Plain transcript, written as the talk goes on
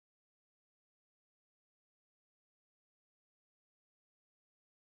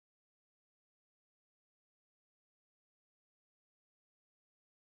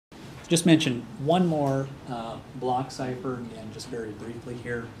just mention one more block cipher, again, just very briefly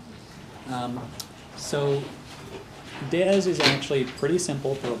here. So DES is actually pretty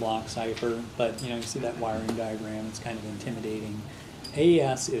simple for a block cipher, but you see that wiring diagram, it's kind of intimidating.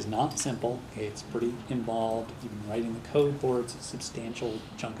 AES is not simple, okay, it's pretty involved. Even writing the code for it's a substantial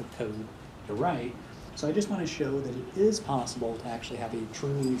chunk of code to write. So I just want to show that it is possible to actually have a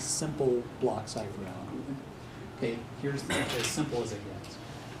truly simple block cipher algorithm. Okay, here's as simple as it gets.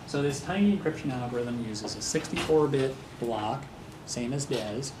 So this tiny encryption algorithm uses a 64-bit block, same as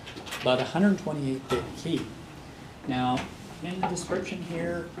DES, but a 128-bit key. Now, in the description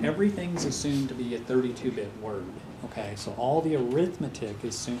here, everything's assumed to be a 32-bit word. Okay, so all the arithmetic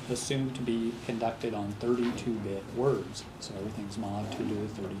is assumed to be conducted on 32-bit words. So everything's mod 2 to the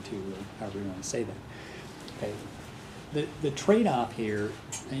 32, or however you want to say that. Okay, the trade-off here,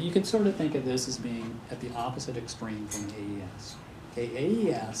 and you can sort of think of this as being at the opposite extreme from AES. Okay,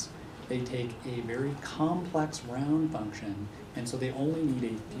 AES, they take a very complex round function, and so they only need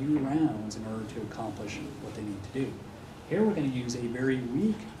a few rounds in order to accomplish what they need to do. Here we're going to use a very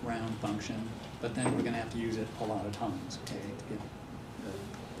weak round function, but then we're going to have to use it a lot of times, okay,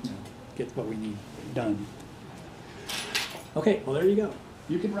 to get what we need done. Okay, well there you go.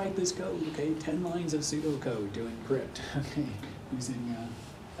 You can write this code, okay, 10 lines of pseudocode to encrypt, okay, using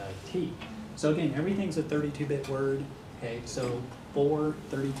T. So again, everything's a 32-bit word, okay, so 4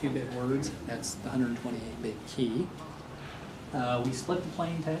 32-bit words, that's the 128-bit key. We split the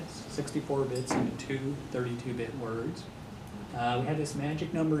plain text, 64 bits, into 2 32-bit words. We have this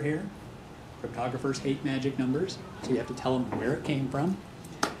magic number here. Cryptographers hate magic numbers, so you have to tell them where it came from.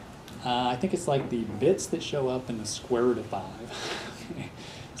 I think it's like the bits that show up in the square root of 5. Okay.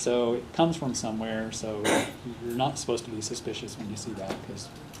 So it comes from somewhere, so you're not supposed to be suspicious when you see that, because,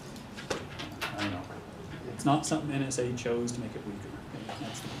 I don't know, it's not something NSA chose to make it weaker. Okay,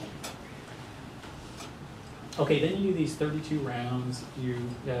 that's the point. Okay, then you do these 32 rounds, you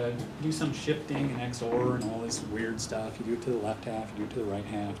do some shifting and XOR and all this weird stuff. You do it to the left half, you do it to the right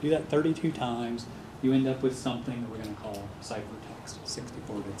half. You do that 32 times, you end up with something that we're going to call ciphertext,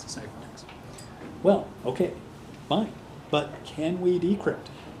 64 bits of ciphertext. Well, okay, fine, but can we decrypt?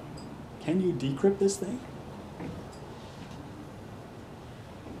 Can you decrypt this thing?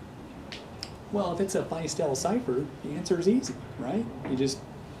 Well, if it's a Feistel cipher, the answer is easy, right?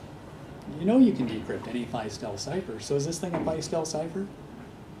 You know you can decrypt any Feistel cipher. So is this thing a Feistel cipher?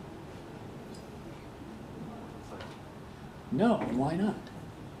 No, why not?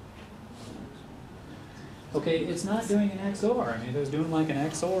 Okay, it's not doing an XOR. I mean, if it was doing like an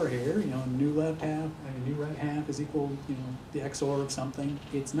XOR here, new left half, new right half is equal, the XOR of something.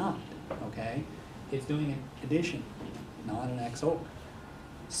 It's not, okay? It's doing an addition, not an XOR.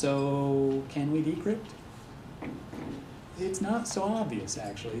 So can we decrypt? It's not so obvious,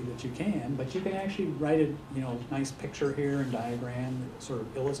 actually, that you can, but you can actually write a nice picture here and diagram that sort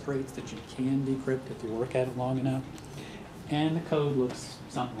of illustrates that you can decrypt if you work at it long enough. And the code looks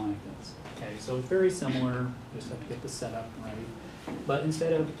something like this. Okay, so it's very similar, just have to get the setup right. But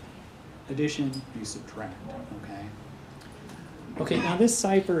instead of addition, you subtract, okay? Okay, now this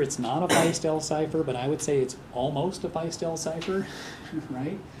cipher, it's not a Feistel cipher, but I would say it's almost a Feistel cipher,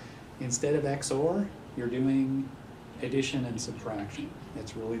 right? Instead of XOR, you're doing addition and subtraction.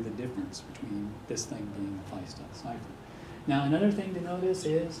 That's really the difference between this thing being a Feistel cipher. Now another thing to notice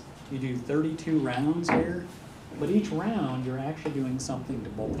is you do 32 rounds here, but each round you're actually doing something to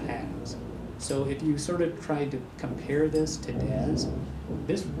both halves. So if you sort of tried to compare this to DES,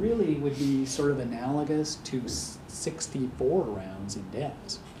 this really would be sort of analogous to 64 rounds in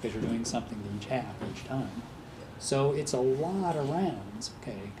DES, because you're doing something to each half each time. So it's a lot of rounds,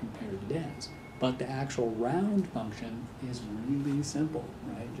 okay, compared to DES. But the actual round function is really simple,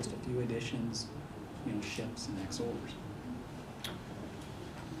 right? Just a few additions, shifts and XORs.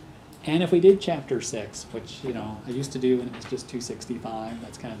 And if we did chapter 6, which I used to do when it was just 265,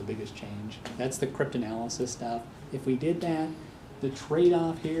 that's kind of the biggest change. That's the cryptanalysis stuff. If we did that, the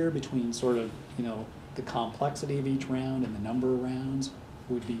trade-off here between sort of the complexity of each round and the number of rounds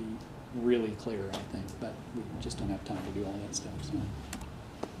would be really clear, I think. But we just don't have time to do all that stuff. So.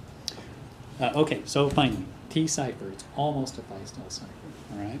 Okay, so finally, T cipher. It's almost a Feistel cipher.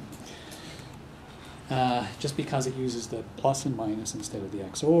 All right. Just because it uses the plus and minus instead of the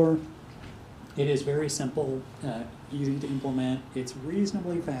XOR. It is very simple, easy to implement. It's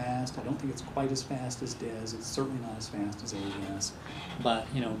reasonably fast. I don't think it's quite as fast as DES. It's certainly not as fast as AES. But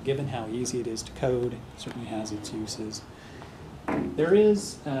given how easy it is to code, it certainly has its uses. There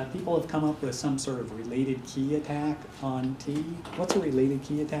is, people have come up with some sort of related key attack on T. What's a related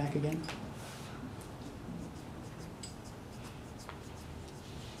key attack again?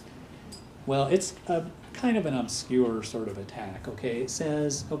 Well, it's a kind of an obscure sort of attack, okay? It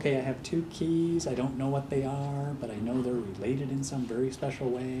says, okay, I have two keys, I don't know what they are, but I know they're related in some very special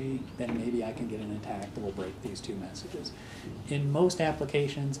way, then maybe I can get an attack that will break these two messages. In most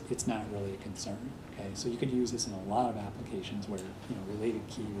applications, it's not really a concern, okay? So you could use this in a lot of applications where, you know, related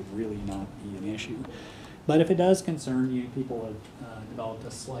key would really not be an issue. But if it does concern you, people have developed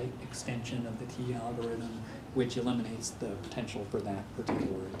a slight extension of the T algorithm, which eliminates the potential for that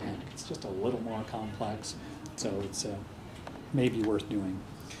particular attack. It's just a little more complex, so it's maybe worth doing.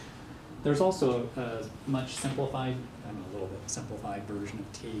 There's also a much simplified, a little bit simplified version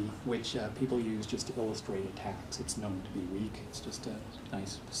of T, which people use just to illustrate attacks. It's known to be weak. It's just a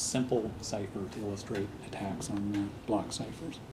nice, simple cipher to illustrate attacks on block ciphers.